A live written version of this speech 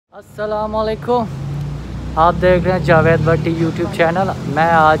अस्सलामुअलैकुम, आप देख रहे हैं जावेद भट्टी यूट्यूब चैनल। मैं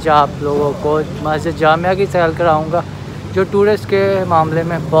आज आप लोगों को मस्जिद जामिया की सैर कराऊंगा, जो टूरिस्ट के मामले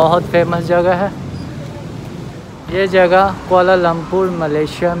में बहुत फेमस जगह है। ये जगह कुआला लंपुर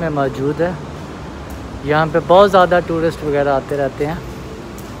मलेशिया में मौजूद है। यहाँ पे बहुत ज़्यादा टूरिस्ट वगैरह आते रहते हैं।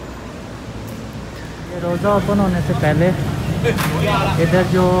 ये रोज़ा ओपन होने से पहले इधर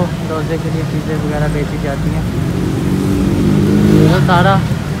जो रोज़े के लिए चीज़ें वगैरह बेची जाती हैं, वो सारा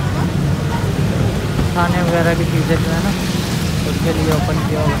खाने वगैरह की चीज़ें जो है ना, उसके लिए ओपन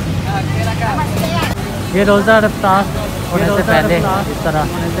किया होगा। ये रोज़ा रफ्तार होने से पहले इस तरह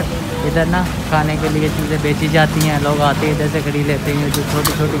इधर ना खाने के लिए चीज़ें बेची जाती हैं। लोग आते हैं इधर से खरीद लेते हैं। जो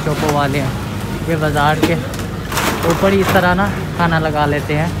छोटी छोटी शॉपों वाले हैं, ये बाज़ार के ऊपर ही इस तरह ना खाना लगा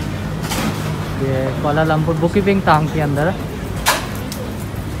लेते हैं। ये कुआला लंपुर बुकिंग टाउन के अंदर है।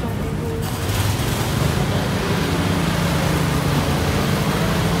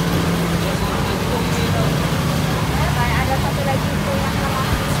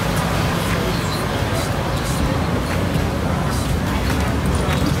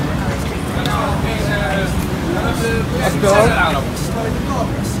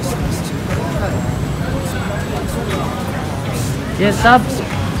 ये सब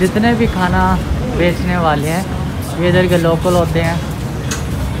जितने भी खाना बेचने वाले हैं, ये इधर के लोकल होते हैं।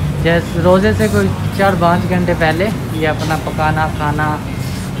 जैसे रोज़े से कोई 4-5 घंटे पहले ये अपना पकाना खाना,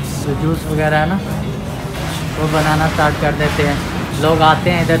 जो जूस वगैरह है ना, वो बनाना स्टार्ट कर देते हैं। लोग आते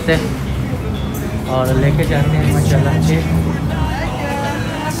हैं इधर से और लेके जाते हैं माशाल्लाह से।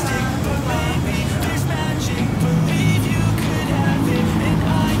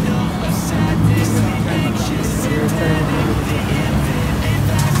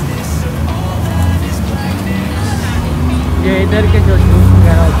 ये इधर के जो जूस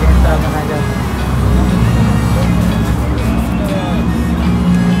वगैरह होते हैं, इस तरह बनाए जाते हैं।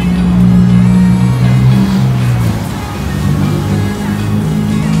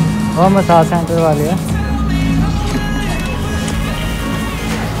 वो मसाज सेंटर वाले हैं।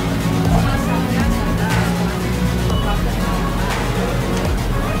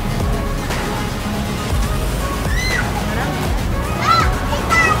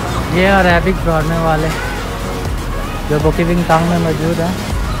 ये अरेबिक ब्रॉडने वाले जो बुकिंग टाउन में मौजूद है।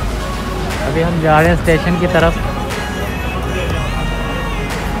 अभी हम जा रहे हैं स्टेशन की तरफ।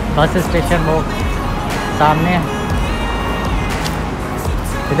 बस स्टेशन वो सामने है।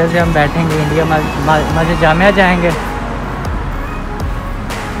 इधर से हम बैठेंगे, इंडिया मस्जिद जामिया जाएंगे।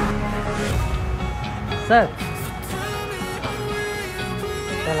 सर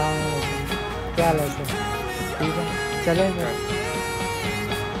सलाम अलैकुम, क्या हाल है सर? ठीक है, चलेंगे।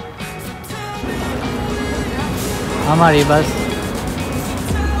 हमारी बस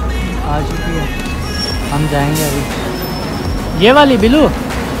आ चुकी है, हम जाएंगे अभी। ये वाली बिलू,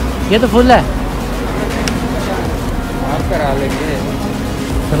 ये तो फुल है। आप करा लेंगे,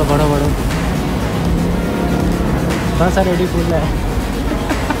 चलो बढ़ो बढ़ो। बस रेडी फुल है।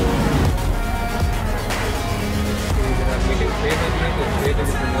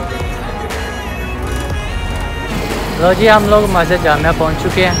 लो जी, हम लोग मस्जिद जामिया पहुंच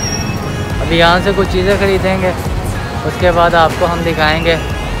चुके हैं। अभी यहाँ से कुछ चीज़ें खरीदेंगे, उसके बाद आपको हम दिखाएंगे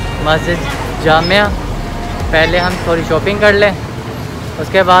मस्जिद जामिया। पहले हम थोड़ी शॉपिंग कर लें,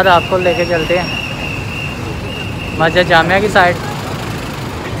 उसके बाद आपको लेके चलते हैं मस्जिद जामिया की साइड।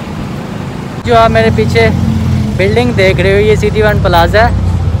 जो आप मेरे पीछे बिल्डिंग देख रहे हो, ये सिटी वन प्लाजा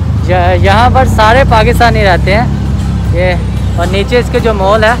है। यहाँ पर सारे पाकिस्तानी रहते हैं ये। और नीचे इसके जो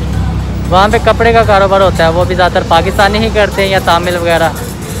मॉल है, वहाँ पे कपड़े का कारोबार होता है, वो भी ज़्यादातर पाकिस्तानी ही करते हैं या तमिल वगैरह।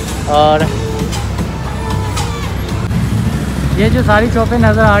 और ये जो सारी शॉपें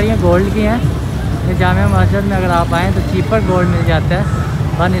नज़र आ रही हैं गोल्ड की हैं। ये जामिया मस्जिद में अगर आप आएँ तो चीपर गोल्ड मिल जाता है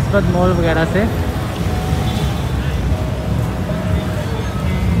बनिस्बत मॉल वगैरह से।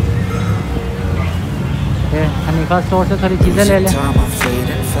 हनीफा स्टोर से थोड़ी चीज़ें ले लें,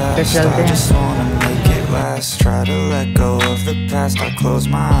 फिर चलते हैं। Try to let go of the past. I close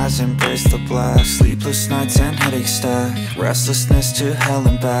my eyes, embrace the black. Sleepless nights and headaches stack. Restlessness to hell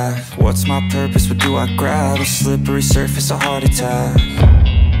and back. What's my purpose? What do I grab? A slippery surface, a heart attack.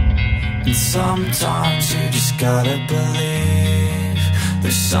 And sometimes you just gotta believe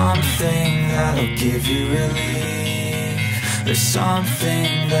there's something that'll give you relief. There's something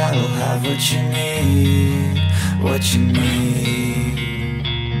that'll have what you need. What you need.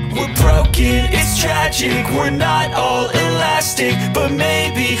 We're broken, it's tragic. We're not all elastic, but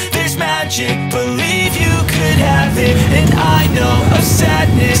maybe there's magic. Believe you could have it. And I know of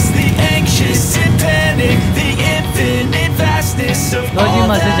sadness, the anxious and panic, the infinite vastness of all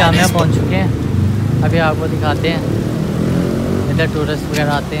that is. Jamia पहुंच चुके हैं, अभी आपको दिखाते हैं। इधर tourist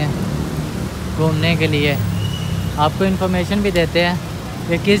वगैरह आते हैं घूमने के लिए। आपको इन्फॉर्मेशन भी देते हैं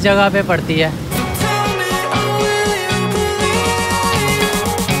कि किस जगह पे पड़ती है।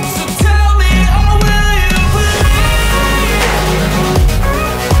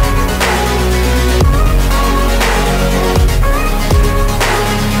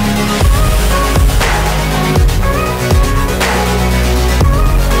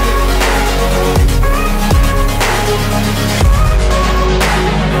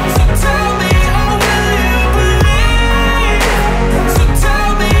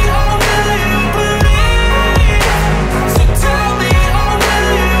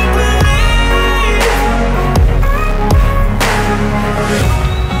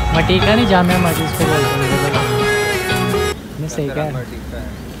 मटीका नहीं, जामे मस्जिद पे बोलते हैं। सही कहा।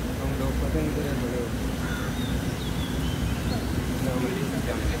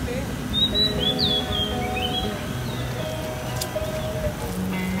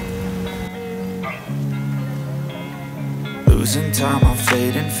 Losing time, I'm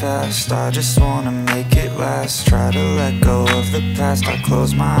fading fast. I just wanna make it last. Try to let go of the past. I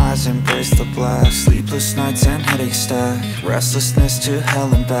close my eyes, embrace the blast. Sleepless nights and headaches stack. Restlessness to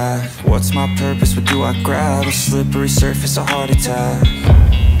hell and back. What's my purpose? What do I grab? A slippery surface, a heart attack.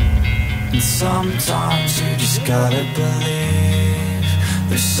 And sometimes you just gotta believe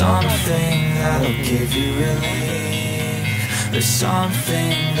there's something that'll give you relief. There's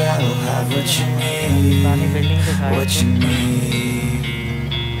something that'll have what you need, what you need.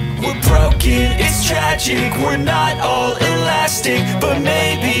 We're broken, it's tragic, we're not all elastic, but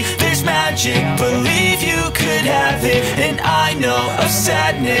maybe there's magic, believe you could have it. And I know of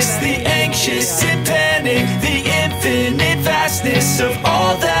sadness, the anxious and panic, the infinite vastness of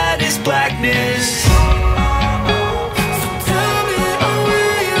all that is blackness.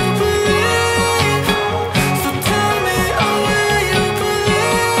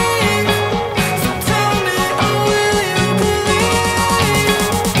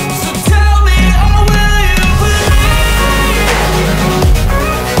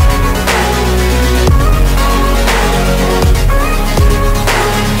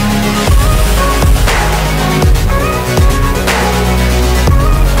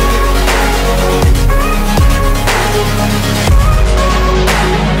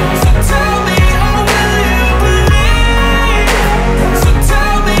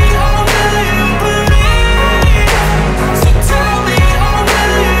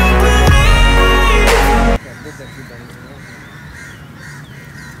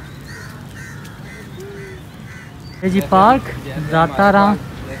 ये जी park दातारा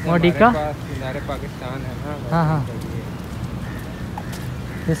मोडिका। Pakistan है ना। हाँ हाँ,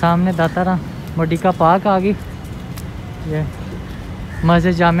 ये सामने दातारा मोडिका park आ गई। ये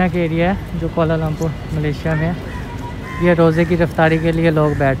मस्जिद जामिया के एरिया है जो कुआला लंपुर मलेशिया में है। ये रोज़े की रफ्तारी के लिए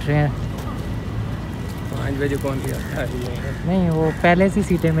लोग बैठ रहे हैं। 5 बजे कौन सी आता है? नहीं, वो पहले से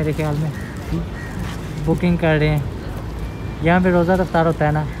सीटें मेरे ख्याल में बुकिंग कर रहे हैं। यहाँ पे रोज़ा रफ्तार होता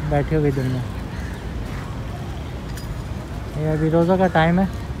है ना, बैठे हुए दुनिया। ये अभी रोज़ा का टाइम है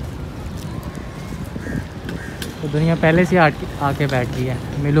तो दुनिया पहले से आके बैठ गई है।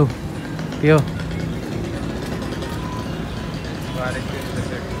 मिलो पियो,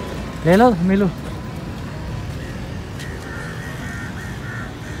 ले लो मिलो।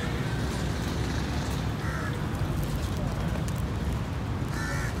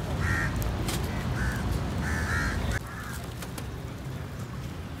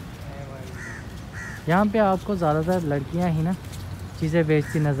 यहाँ पे आपको ज़्यादातर लड़कियाँ ही ना चीज़ें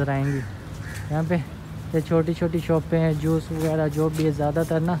बेचती नज़र आएंगी। यहाँ पे ये छोटी छोटी शॉपें हैं, जूस वगैरह जो भी है,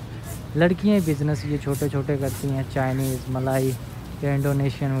 ज़्यादातर ना लड़कियाँ ही बिज़नेस ये छोटे छोटे करती हैं। चाइनीज़, मलाई या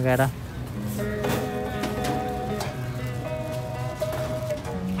इंडोनेशियन वगैरह।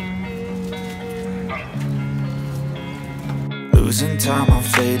 Losing time, I'm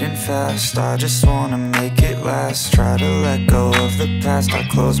fading fast. I just wanna make it last. Try to let go of the past. I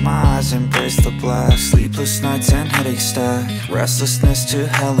close my eyes, embrace the blast. Sleepless nights and headaches stack. Restlessness to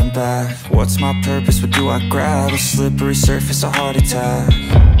hell and back. What's my purpose? What do I grab? A slippery surface, a heart attack.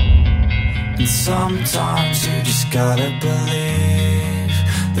 And sometimes you just gotta believe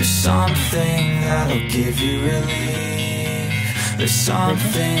there's something that'll give you relief. There's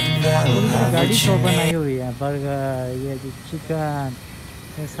something that'll have गाड़ी what show you बनाई need. हुई है, burger, ये जो chicken,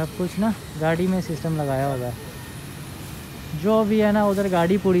 ये सब कुछ ना गाड़ी में सिस्टम लगाया होगा है। जो भी है ना उधर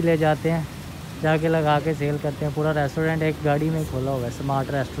गाड़ी पूरी ले जाते हैं, जाके लगा के सेल करते हैं। पूरा रेस्टोरेंट एक गाड़ी में खोला हुआ है,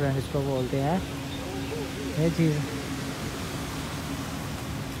 स्मार्ट रेस्टोरेंट इसको बोलते हैं ये चीज़।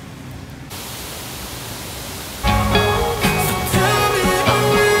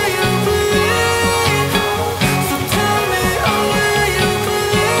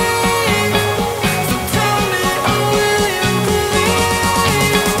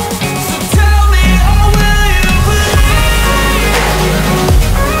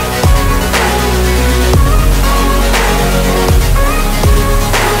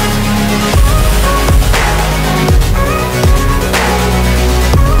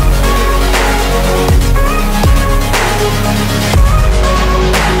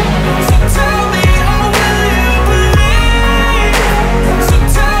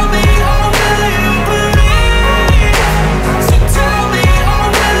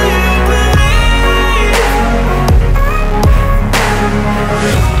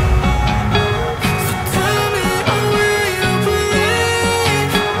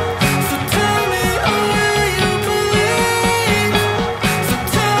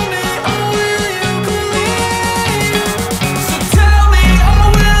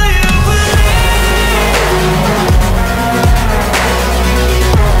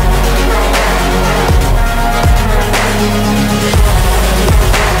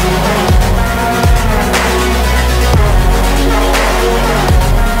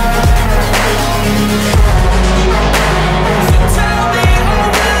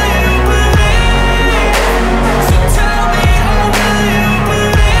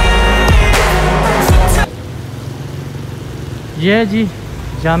 ये जी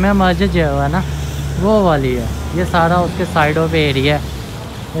जामिया मस्जिद जो है ना वो वाली है। ये सारा उसके साइडों पे एरिया है।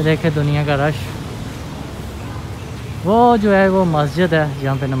 ये देखे दुनिया का रश। वो जो है वो मस्जिद है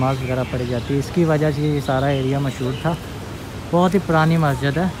जहाँ पे नमाज़ वगैरह पढ़ी जाती है। इसकी वजह से ये सारा एरिया मशहूर था। बहुत ही पुरानी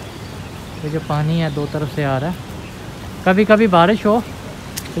मस्जिद है। ये जो पानी है दो तरफ से आ रहा है। कभी कभी बारिश हो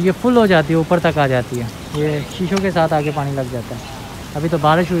तो ये फुल हो जाती है, ऊपर तक आ जाती है। ये शीशों के साथ आगे पानी लग जाता है। अभी तो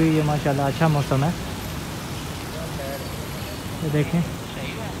बारिश हुई है माशाल्लाह, अच्छा मौसम है। ये देखें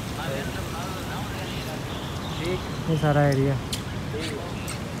ये सारा एरिया।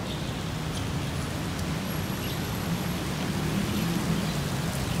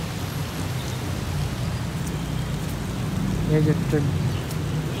 ये जो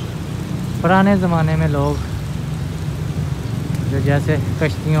पुराने ज़माने में लोग जो जैसे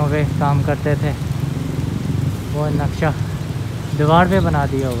कश्तियों पे काम करते थे वो नक्शा दीवार पे बना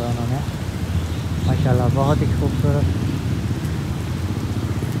दिया होगा उन्होंने माशाल्लाह, बहुत ही खूबसूरत।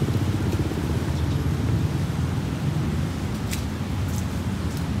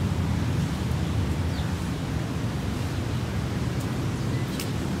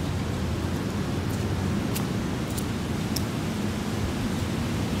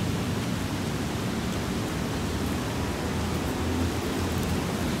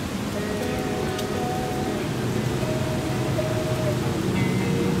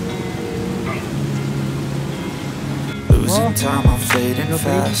 Losing time, I'm fading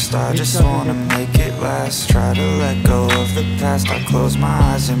fast. I just wanna make it last. Try to let go of the past. I close my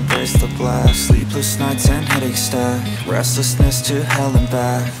eyes, embrace the blast. Sleepless nights and headaches stack. Restlessness to hell and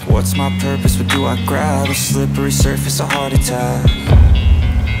back. What's my purpose? What do I grab? A slippery surface, a heart attack.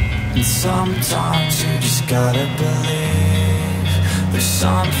 And sometimes you just gotta believe there's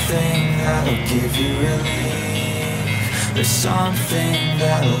something that'll give you relief. There's something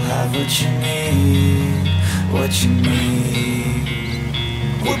that'll have what you need. What you need.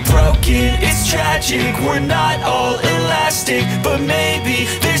 We're broken, it's tragic. We're not all elastic, but maybe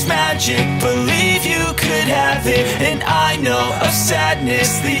there's magic. Believe you could have it. And I know of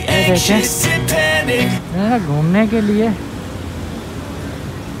sadness, the anxious and panic. घूमने के लिए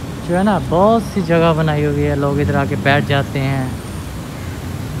जो है ना बहुत सी जगह बनाई हुई है। लोग इधर आके बैठ जाते हैं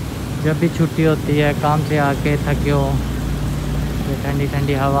जब भी छुट्टी होती है, काम से आके थके हो, ठंडी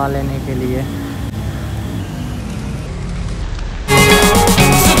ठंडी हवा लेने के लिए।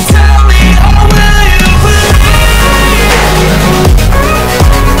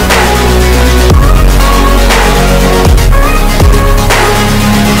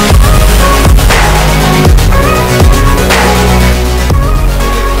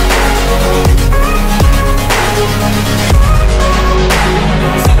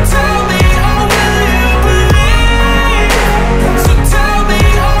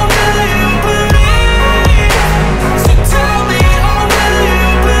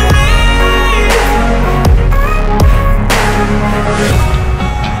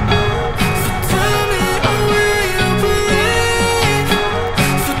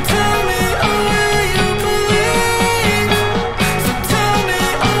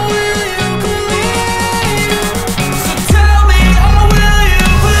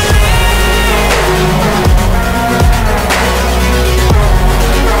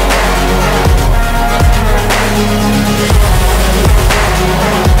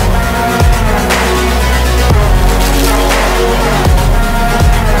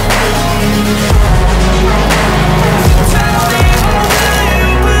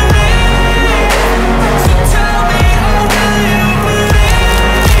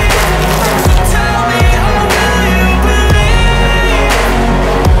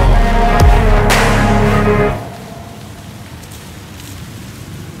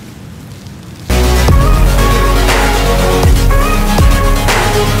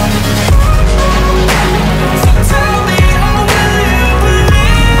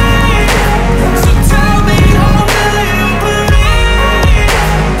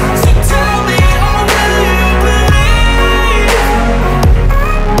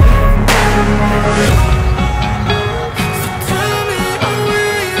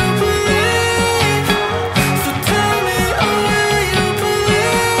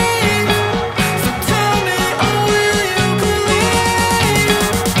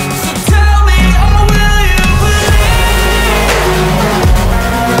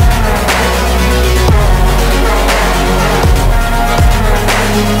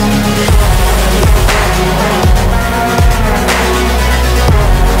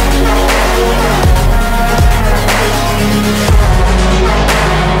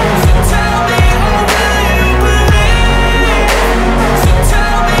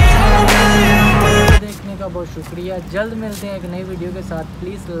 शुक्रिया। जल्द मिलते हैं एक नई वीडियो के साथ।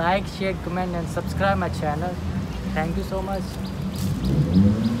 Please like share comment and subscribe my channel. Thank you so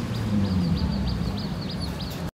much.